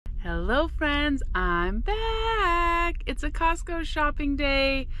Hello friends, I'm back. It's a Costco shopping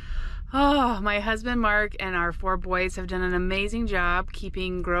day. Oh, my husband Mark and our 4 boys have done an amazing job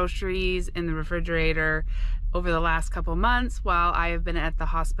keeping groceries in the refrigerator over the last couple months while I have been at the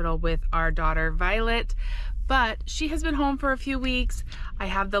hospital with our daughter Violet. But she has been home for a few weeks. I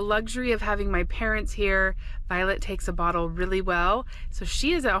have the luxury of having my parents here. Violet takes a bottle really well, so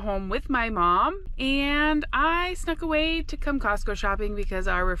she is at home with my mom, and I snuck away to come Costco shopping because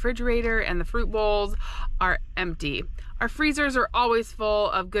our refrigerator and the fruit bowls are empty. Our freezers are always full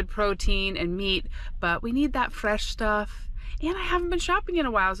of good protein and meat, but we need that fresh stuff. And I haven't been shopping in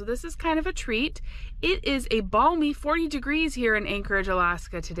a while, so this is kind of a treat. It is a balmy 40 degrees here in Anchorage,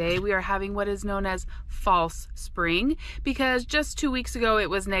 Alaska today. We are having what is known as false spring because just 2 weeks ago it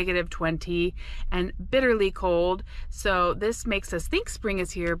was -20 and bitterly cold. So this makes us think spring is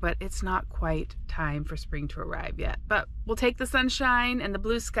here, but it's not quite time for spring to arrive yet. But we'll take the sunshine and the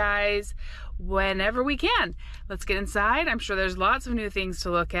blue skies whenever we can. Let's get inside. I'm sure there's lots of new things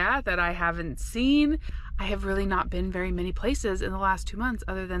to look at that I haven't seen. I have really not been very many places in the last 2 months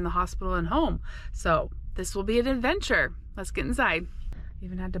other than the hospital and home. So this will be an adventure. Let's get inside.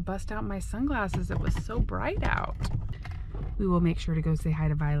 Even had to bust out my sunglasses. It was so bright out. We will make sure to go say hi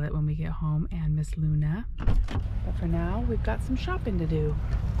to Violet when we get home and Miss Luna. But for now, we've got some shopping to do.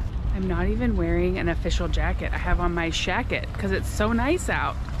 I'm not even wearing an official jacket. I have on my shacket because it's so nice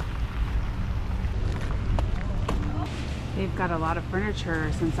out. They've got a lot of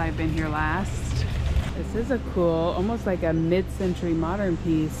furniture since I've been here last. This is a cool, almost like a mid-century modern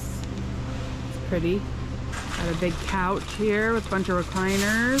piece. It's pretty. Got a big couch here with a bunch of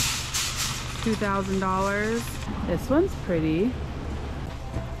recliners. $2,000. This one's pretty.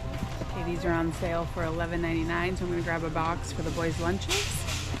 Okay, these are on sale for $11.99, so I'm gonna grab a box for the boys' lunches.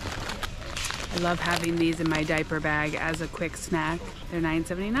 I love having these in my diaper bag as a quick snack. They're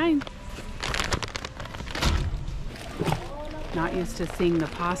 $9.79. Not used to seeing the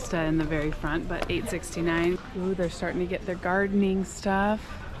pasta in the very front, but $8.69. Ooh, they're starting to get their gardening stuff,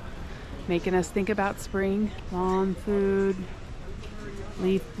 making us think about spring. Lawn food,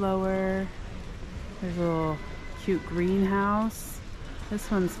 leaf blower. There's a little cute greenhouse.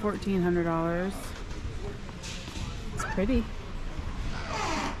 This one's $1,400. It's pretty.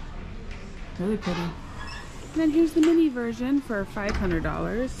 Really pretty. And then here's the mini version for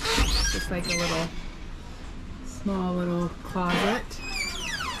 $500. Just like a little small little closet,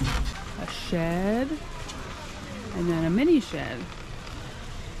 a shed, and then a mini shed.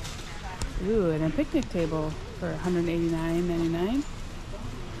 Ooh, and a picnic table for $189.99.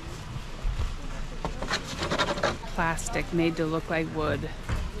 Plastic made to look like wood.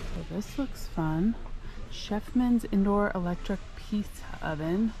 So this looks fun. Chefman's indoor electric pizza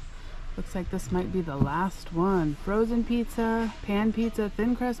oven. Looks like this might be the last one. Frozen pizza, pan pizza,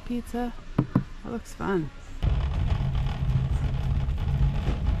 thin crust pizza. That looks fun.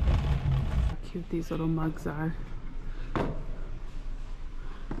 Cute these little mugs are.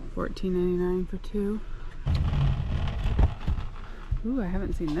 $14.99 for 2. Ooh, I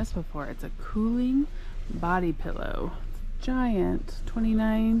haven't seen this before. It's a cooling body pillow. It's giant.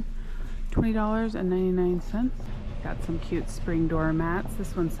 $20.99. Got some cute spring door mats.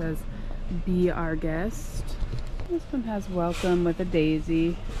 This one says, "Be our guest." This one has welcome with a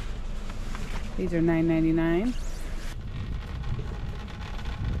daisy. These are $9.99.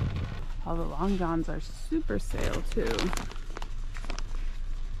 All the long johns are super sale too.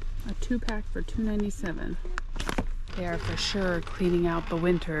 A 2-pack for $2.97. They are for sure cleaning out the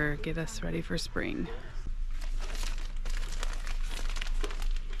winter, get us ready for spring.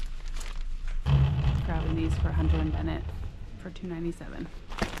 Grabbing these for Hunter and Bennett for $2.97.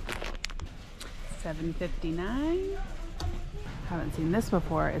 $7.59. Haven't seen this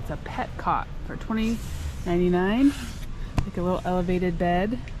before. It's a pet cot for $20.99. Like a little elevated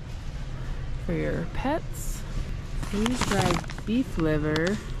bed for your pets. Freeze-dried beef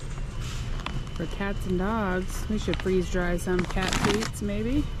liver for cats and dogs. We should freeze-dry some cat treats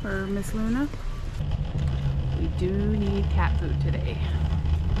maybe for Miss Luna. We do need cat food today.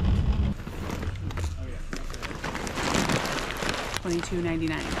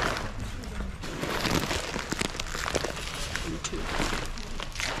 $22.99.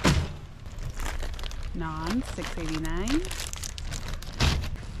 Naan, $6.89.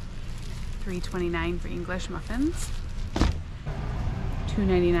 $3.29 for English muffins.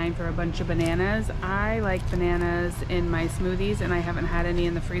 $2.99 for a bunch of bananas. I like bananas in my smoothies and I haven't had any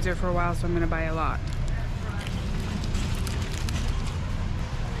in the freezer for a while, so I'm gonna buy a lot.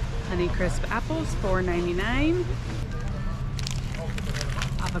 Honeycrisp apples, $4.99.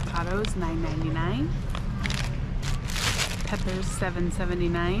 Avocados, $9.99. Peppers,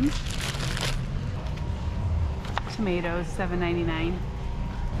 $7.79. Tomatoes, $7.99.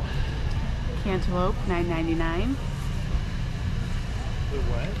 Cantaloupe, $9.99.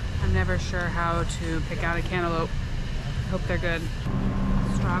 What? I'm never sure how to pick out a cantaloupe. I hope they're good.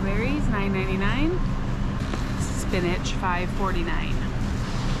 Strawberries, $9.99. Spinach, $5.49.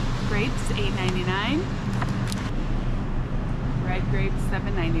 Grapes, $8.99. Red grapes,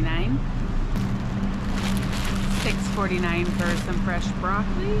 $7.99. $6.49 for some fresh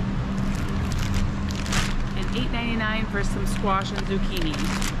broccoli. And $8.99 for some squash and zucchini.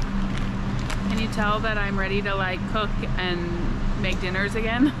 Can you tell that I'm ready to like cook and make dinners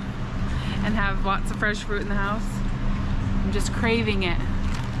again and have lots of fresh fruit in the house? I'm just craving it.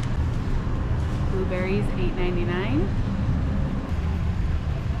 Blueberries, $8.99.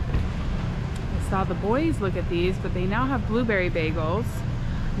 I saw the boys look at these, but they now have blueberry bagels.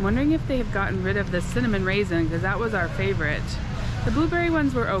 I'm wondering if they have gotten rid of the cinnamon raisin, because that was our favorite. The blueberry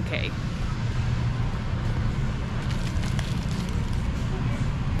ones were okay.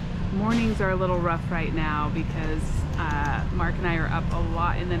 Mornings are a little rough right now because Mark and I are up a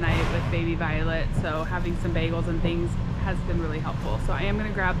lot in the night with baby Violet, so having some bagels and things has been really helpful. So I am going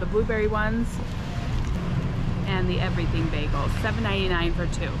to grab the blueberry ones and the everything bagels, $7.99 for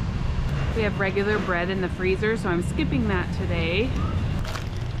 2. We have regular bread in the freezer, so I'm skipping that today.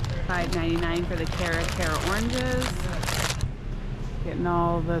 $5.99 for the Cara oranges. Getting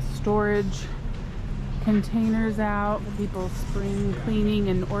all the storage containers out for people's spring cleaning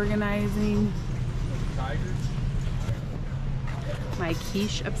and organizing. My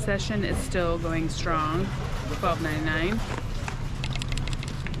quiche obsession is still going strong. $12.99.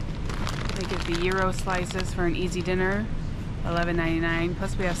 They give the gyro slices for an easy dinner. $11.99.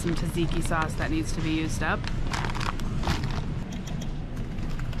 Plus we have some tzatziki sauce that needs to be used up.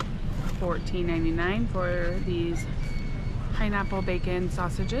 $14.99 for these pineapple bacon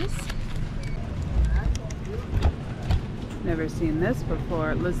sausages. Never seen this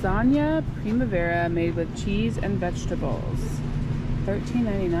before. Lasagna Primavera made with cheese and vegetables.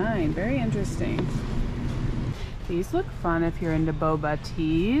 $13.99. Very interesting. These look fun if you're into boba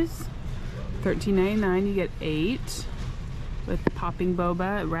teas. $13.99, you get 8 with popping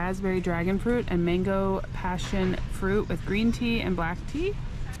boba, raspberry dragon fruit, and mango passion fruit with green tea and black tea.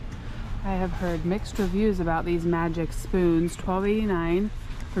 I have heard mixed reviews about these magic spoons. $12.89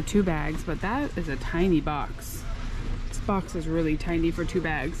 for 2 bags, but that is a tiny box. This box is really tiny for 2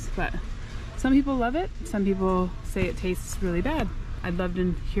 bags, but some people love it. Some people say it tastes really bad. I'd love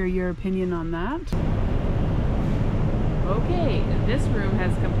to hear your opinion on that. Okay, this room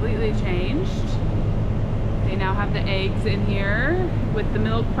has completely changed. They now have the eggs in here with the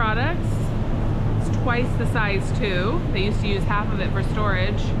milk products. It's twice the size too. They used to use half of it for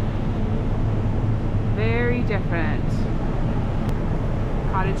storage. Very different.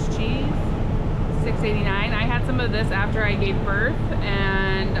 Cottage cheese, $6.89. I had some of this after I gave birth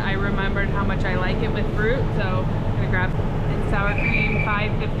and I remembered how much I like it with fruit, so I'm gonna grab. And sour cream,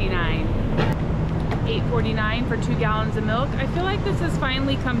 $5.59. $8.49 for 2 gallons of milk. I feel like this has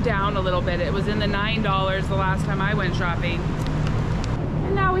finally come down a little bit. It was in the $9 the last time I went shopping.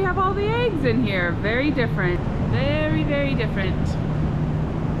 And now we have all the eggs in here. Very different. Very, very different.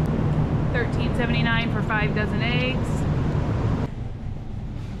 $13.79 for 5 dozen eggs.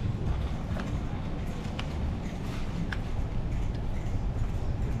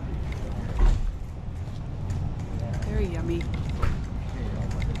 Very yummy.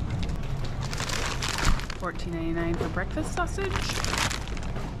 $14.99 for breakfast sausage.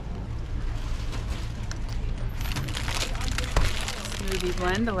 Smoothie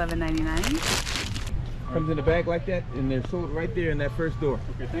blend, $11.99. Comes in the bag like that, and they're sold right there in that first door.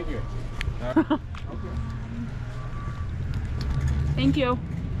 Okay, thank you. Okay. Thank you.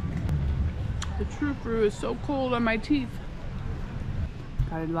 The True Fruit is so cold on my teeth.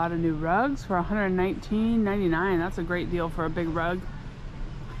 Got a lot of new rugs for $119.99. That's a great deal for a big rug.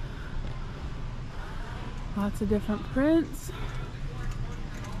 Lots of different prints.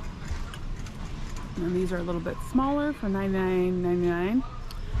 And these are a little bit smaller for $99.99.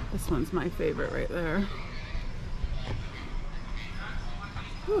 This one's my favorite right there.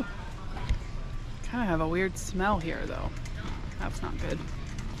 Whew. Kind of have a weird smell here though. That's not good.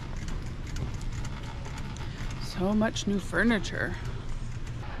 So much new furniture.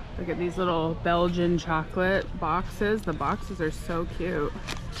 Look at these little Belgian chocolate boxes. The boxes are so cute.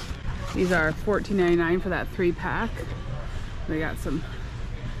 These are $14.99 for that 3-pack. They got some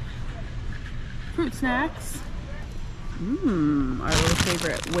fruit snacks. Our little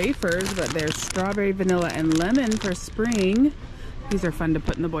favorite wafers, but they're strawberry, vanilla, and lemon for spring. These are fun to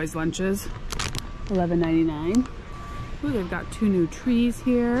put in the boys' lunches. $11.99. Ooh, they've got 2 new trees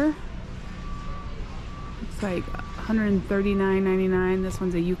here. Looks like $139.99. This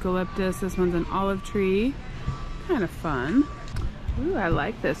one's a eucalyptus. This one's an olive tree. Kind of fun. Ooh, I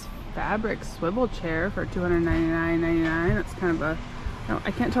like this fabric swivel chair for $299.99. That's kind of a,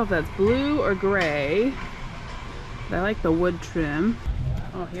 I can't tell if that's blue or gray. But I like the wood trim.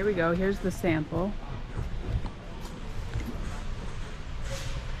 Oh, here we go. Here's the sample.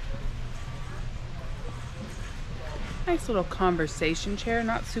 Nice little conversation chair.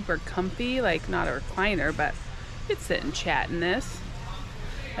 Not super comfy, like not a recliner, but you could sit and chat in this.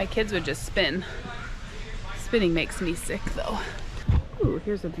 My kids would just spin. Spinning makes me sick though. Ooh,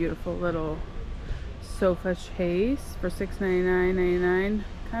 here's a beautiful little sofa case for $699.99.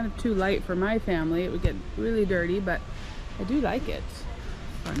 Kind of too light for my family. It would get really dirty, but I do like it.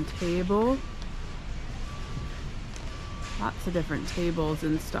 Fun table. Lots of different tables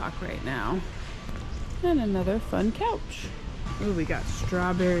in stock right now. And another fun couch. Ooh, we got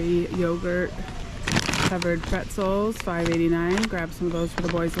strawberry yogurt covered pretzels, $5.89. Grab some of those for the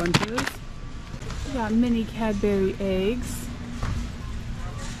boys' lunches. We got mini Cadbury eggs.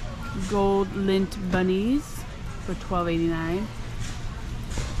 Gold lint bunnies for $12.89.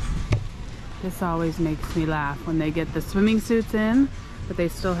 This always makes me laugh when they get the swimming suits in, but they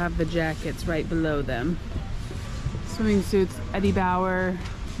still have the jackets right below them. Swimming suits, Eddie Bauer.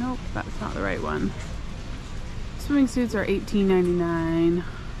 Nope, that's not the right one. Swimming suits are $18.99.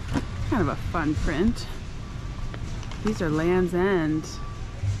 Kind of a fun print. These are Land's End.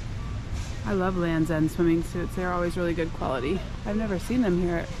 I love Land's End swimming suits. They're always really good quality. I've never seen them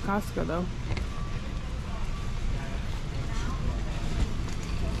here at Costco though.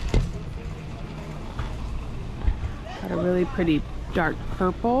 Got a really pretty dark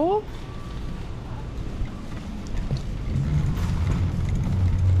purple.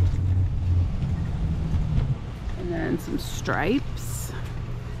 And then some stripes.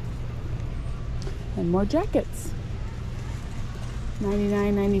 And more jackets.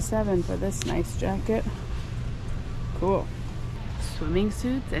 $99.97 for this nice jacket. Cool. Swimming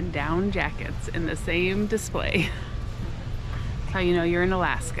suits and down jackets in the same display. That's how you know you're in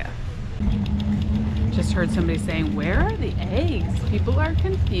Alaska. Just heard somebody saying, where are the eggs? People are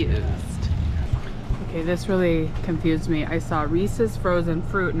confused. Okay, this really confused me. I saw Reese's frozen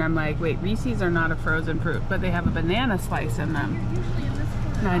fruit and I'm like, wait, Reese's are not a frozen fruit, but they have a banana slice in them.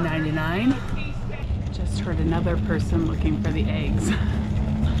 $9.99. Just heard another person looking for the eggs.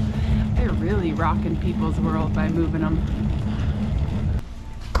 They're really rocking people's world by moving them.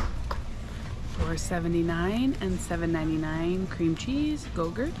 $4.79 and $7.99 cream cheese,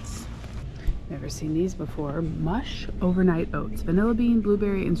 Go-Gurts. Never seen these before. Mush overnight oats, vanilla bean,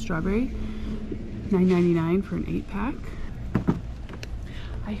 blueberry, and strawberry. $9.99 for an 8-pack.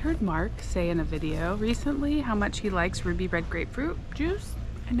 I heard Mark say in a video recently how much he likes ruby red grapefruit juice.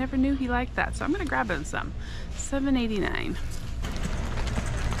 I never knew he liked that, so I'm gonna grab him some. $7.89.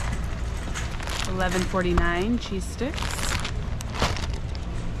 $11.49 cheese sticks.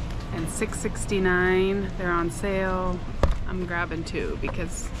 And $6.69. They're on sale. I'm grabbing 2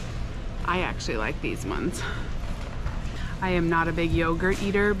 because I actually like these ones. I am not a big yogurt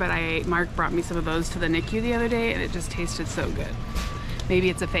eater, but Mark brought me some of those to the NICU the other day and it just tasted so good. Maybe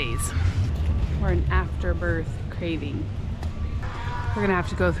it's a phase or an afterbirth craving. We're gonna have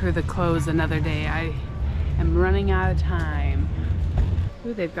to go through the clothes another day. I am running out of time.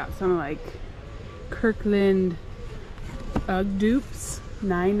 Ooh, they've got some like Kirkland Ugg dupes,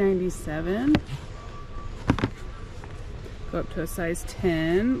 $9.97. Go up to a size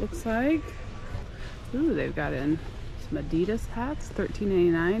 10, looks like. Ooh, they've got in some Adidas hats,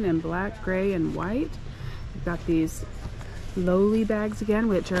 $13.99 in black, gray, and white. They've got these Lowly bags again,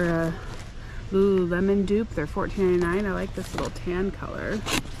 which are a Lululemon dupe. They're $14.99. I like this little tan color.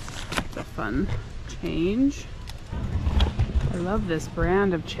 It's a fun change. I love this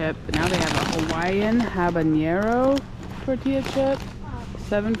brand of chip. Now they have a Hawaiian habanero tortilla chip,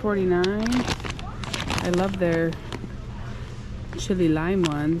 $7.49. I love their chili lime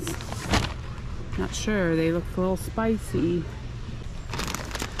ones. Not sure, they look a little spicy.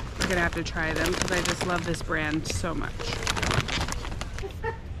 We're gonna have to try them because I just love this brand so much.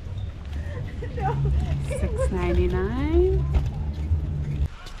 $6.99.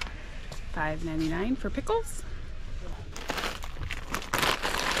 $5.99 for pickles.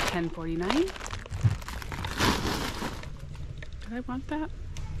 $10.49. Did I want that?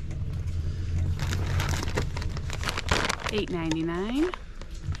 $8.99.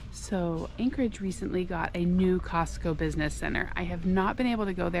 So Anchorage recently got a new Costco business center. I have not been able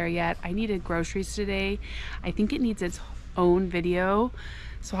to go there yet. I needed groceries today. I think it needs its own video,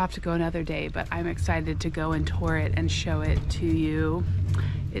 so I'll have to go another day, but I'm excited to go and tour it and show it to you.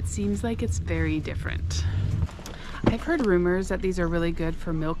 It seems like it's very different. I've heard rumors that these are really good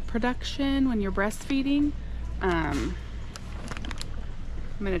for milk production when you're breastfeeding. I'm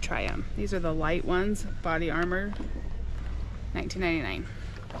gonna try them. These are the light ones, Body Armor, $19.99.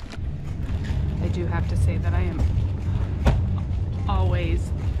 I do have to say that I am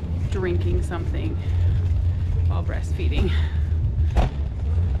always drinking something while breastfeeding.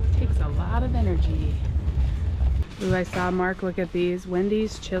 It takes a lot of energy. Ooh, I saw Mark look at these.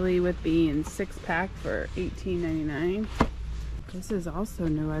 Wendy's chili with beans, 6-pack for $18.99. This is also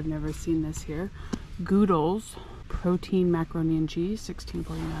new. I've never seen this here. Goodles, protein macaroni and cheese,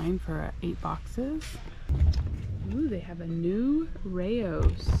 $16.49 for 8 boxes. Ooh, they have a new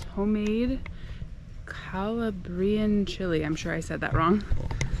Rayo's homemade Calabrian chili. I'm sure I said that wrong.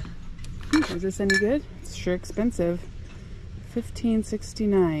 Is this any good? It's sure expensive.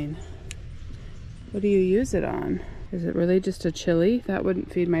 $15.69. What do you use it on? Is it really just a chili? That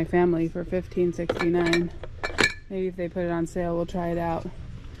wouldn't feed my family for $15.69. Maybe if they put it on sale, we'll try it out.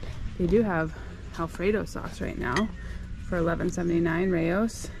 They do have Alfredo sauce right now for $11.79,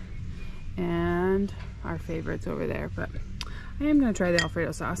 Rayo's. And our favorites over there, but I am gonna try the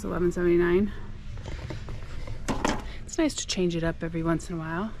Alfredo sauce, $11.79. It's nice to change it up every once in a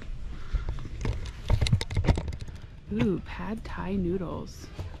while. Ooh, pad thai noodles.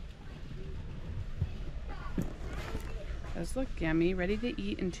 Those look yummy, ready to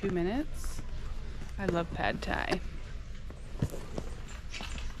eat in 2 minutes. I love pad thai.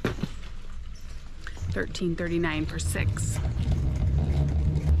 $13.39 for 6.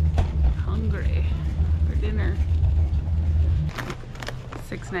 Hungry for dinner.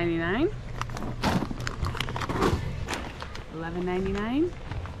 $6.99. $11.99.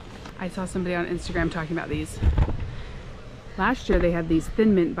 I saw somebody on Instagram talking about these. Last year they had these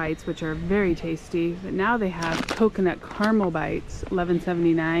Thin Mint bites, which are very tasty, but now they have coconut caramel bites,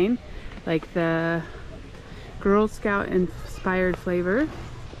 $11.79, like the Girl Scout inspired flavor.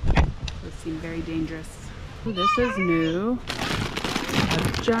 Those seem very dangerous. Ooh, this is new.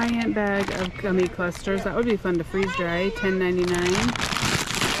 A giant bag of gummy clusters. That would be fun to freeze dry.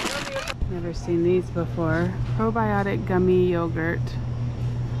 $10.99. Never seen these before. Probiotic gummy yogurt.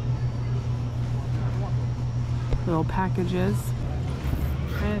 Little packages. I'm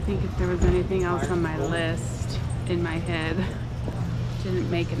trying to think if there was anything else on my list in my head.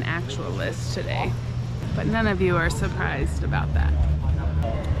 Didn't make an actual list today, but none of you are surprised about that.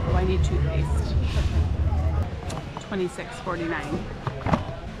 Oh, I need toothpaste. $26.49.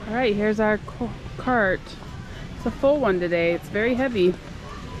 All right, here's our cart. It's a full one today. It's very heavy.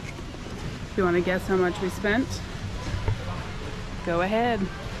 If you want to guess how much we spent, go ahead.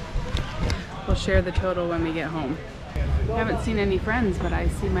 We'll share the total when we get home. I haven't seen any friends, but I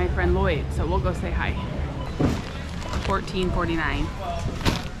see my friend Lloyd, so we'll go say hi. $14.49.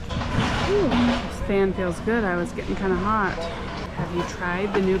 This fan feels good. I was getting kind of hot. Have you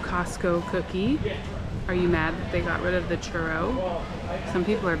tried the new Costco cookie? Are you mad that they got rid of the churro? Some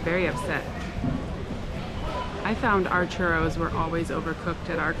people are very upset. I found our churros were always overcooked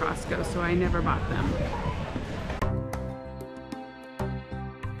at our Costco, so I never bought them.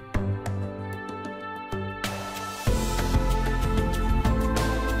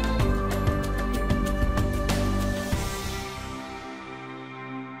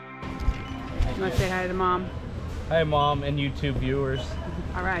 You want to say hi to Mom? Hi, Mom and YouTube viewers.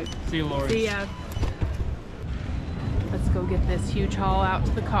 All right. See you, Lori. See ya. Let's go get this huge haul out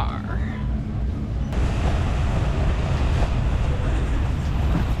to the car.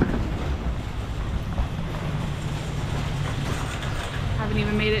 Haven't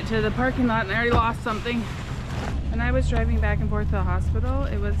even made it to the parking lot and I already lost something. When I was driving back and forth to the hospital,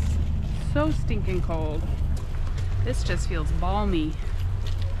 it was so stinking cold. This just feels balmy.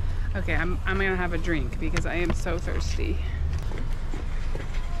 Okay, I'm gonna have a drink because I am so thirsty.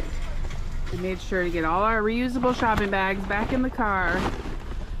 I made sure to get all our reusable shopping bags back in the car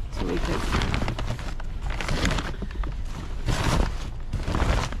so we could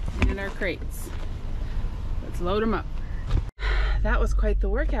and our crates. Let's load them up. That was quite the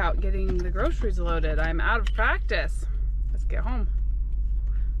workout getting the groceries loaded. I'm out of practice. Let's get home.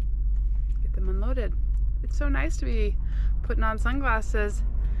 Get them unloaded. It's so nice to be putting on sunglasses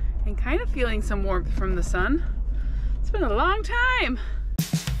and kind of feeling some warmth from the sun. It's been a long time.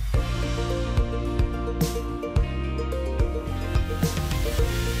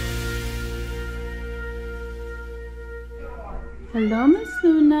 Hello, Miss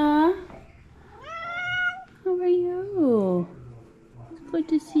Luna. How are you? It's good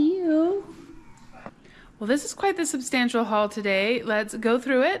to see you. Well, this is quite the substantial haul today. Let's go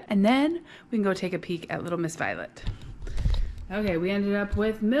through it and then we can go take a peek at little Miss Violet. Okay, we ended up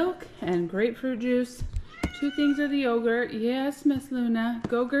with milk and grapefruit juice, 2 things of the yogurt. Yes, Miss Luna.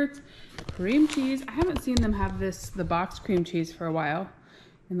 Go-Gurts, cream cheese. I haven't seen them have the box cream cheese for a while,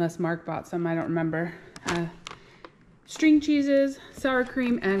 unless Mark bought some, I don't remember. String cheeses, sour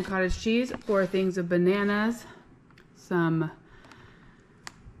cream, and cottage cheese. 4 things of bananas. Some,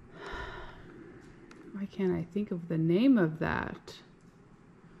 why can't I think of the name of that?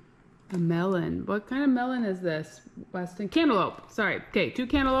 A melon. What kind of melon is this? Weston cantaloupe. Sorry. Okay, 2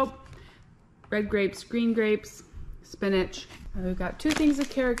 cantaloupe, red grapes, green grapes, spinach. And we've got 2 things of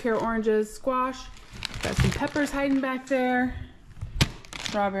carrot oranges, squash. Got some peppers hiding back there.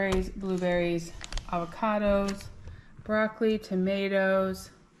 Strawberries, blueberries, avocados, broccoli, tomatoes.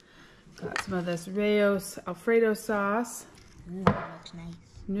 Got some of this Rayos Alfredo sauce. Ooh, that looks nice.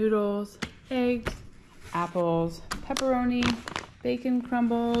 Noodles, eggs, apples, pepperoni, bacon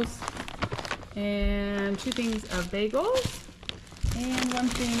crumbles, and 2 things of bagels, and 1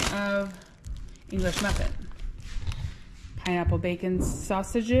 thing of English muffin. Pineapple bacon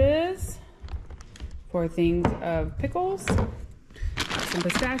sausages, 4 things of pickles, some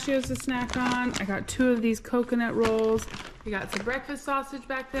pistachios to snack on. I got 2 of these coconut rolls. We got some breakfast sausage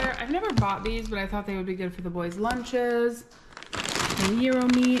back there. I've never bought these, but I thought they would be good for the boys' lunches. Some gyro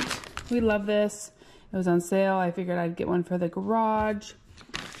meat. We love this. It was on sale. I figured I'd get one for the garage.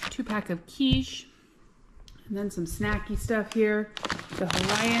 2-pack of quiche. And then some snacky stuff here. The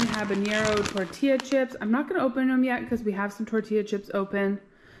Hawaiian habanero tortilla chips. I'm not going to open them yet because we have some tortilla chips open,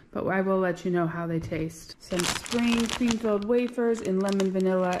 but I will let you know how they taste. Some spring cream-filled wafers in lemon,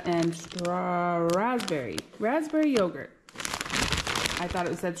 vanilla, and raspberry yogurt. I thought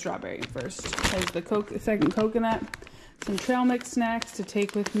it said strawberry first. There's the second coconut. Some trail mix snacks to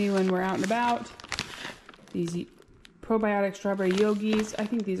take with me when we're out and about. These probiotic strawberry yogis. I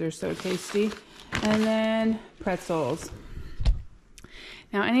think these are so tasty. And then pretzels.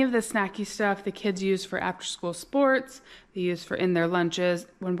 Now, any of the snacky stuff the kids use for after-school sports, they use for in their lunches.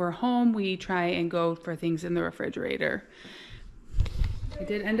 When we're home, we try and go for things in the refrigerator. I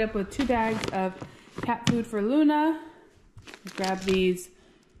did end up with 2 bags of cat food for Luna. Grab these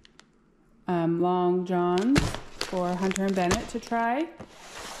Long Johns for Hunter and Bennett to try.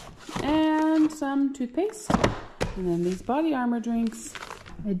 And some toothpaste. And then these Body Armor drinks.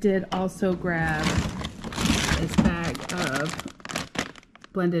 I did also grab this bag of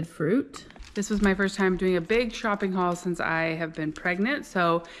blended fruit. This was my first time doing a big shopping haul since I have been pregnant,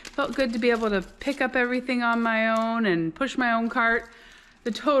 so it felt good to be able to pick up everything on my own and push my own cart.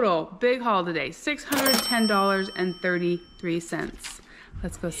 The total big haul today, $610.33.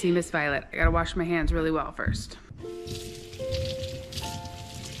 Let's go see Miss Violet. I gotta wash my hands really well first.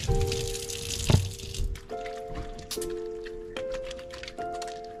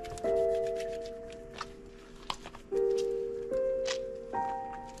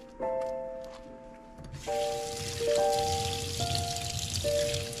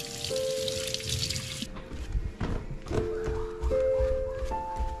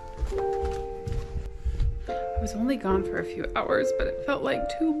 I was only gone for a few hours, but it felt like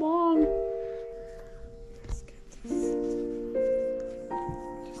too long. Just get this.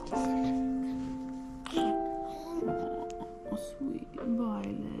 Just a second. Oh, sweet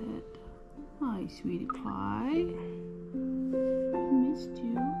Violet. Hi, sweetie pie. I missed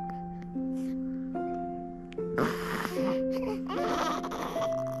you.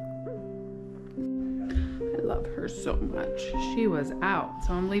 I love her so much. She was out,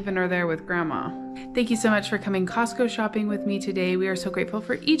 so I'm leaving her there with Grandma. Thank you so much for coming Costco shopping with me today. We are so grateful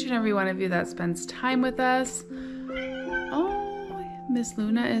for each and every one of you that spends time with us. Oh, Miss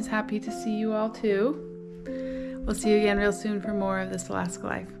Luna is happy to see you all too. We'll see you again real soon for more of This Alaska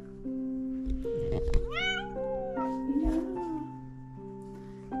Life.